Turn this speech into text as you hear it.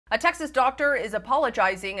A Texas doctor is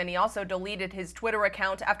apologizing, and he also deleted his Twitter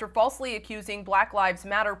account after falsely accusing Black Lives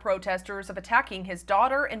Matter protesters of attacking his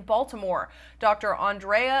daughter in Baltimore. Dr.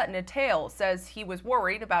 Andrea Natale says he was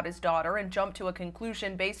worried about his daughter and jumped to a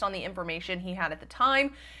conclusion based on the information he had at the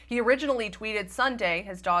time. He originally tweeted Sunday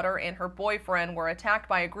his daughter and her boyfriend were attacked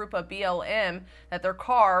by a group of BLM, that their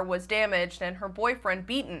car was damaged and her boyfriend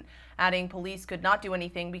beaten, adding police could not do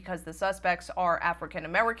anything because the suspects are African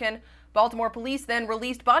American. Baltimore police then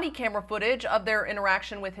released body camera footage of their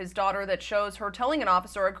interaction with his daughter that shows her telling an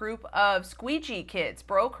officer a group of squeegee kids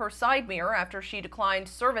broke her side mirror after she declined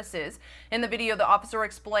services. In the video, the officer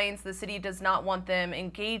explains the city does not want them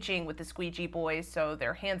engaging with the squeegee boys, so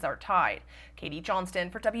their hands are tied. Katie Johnston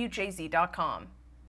for WJZ.com.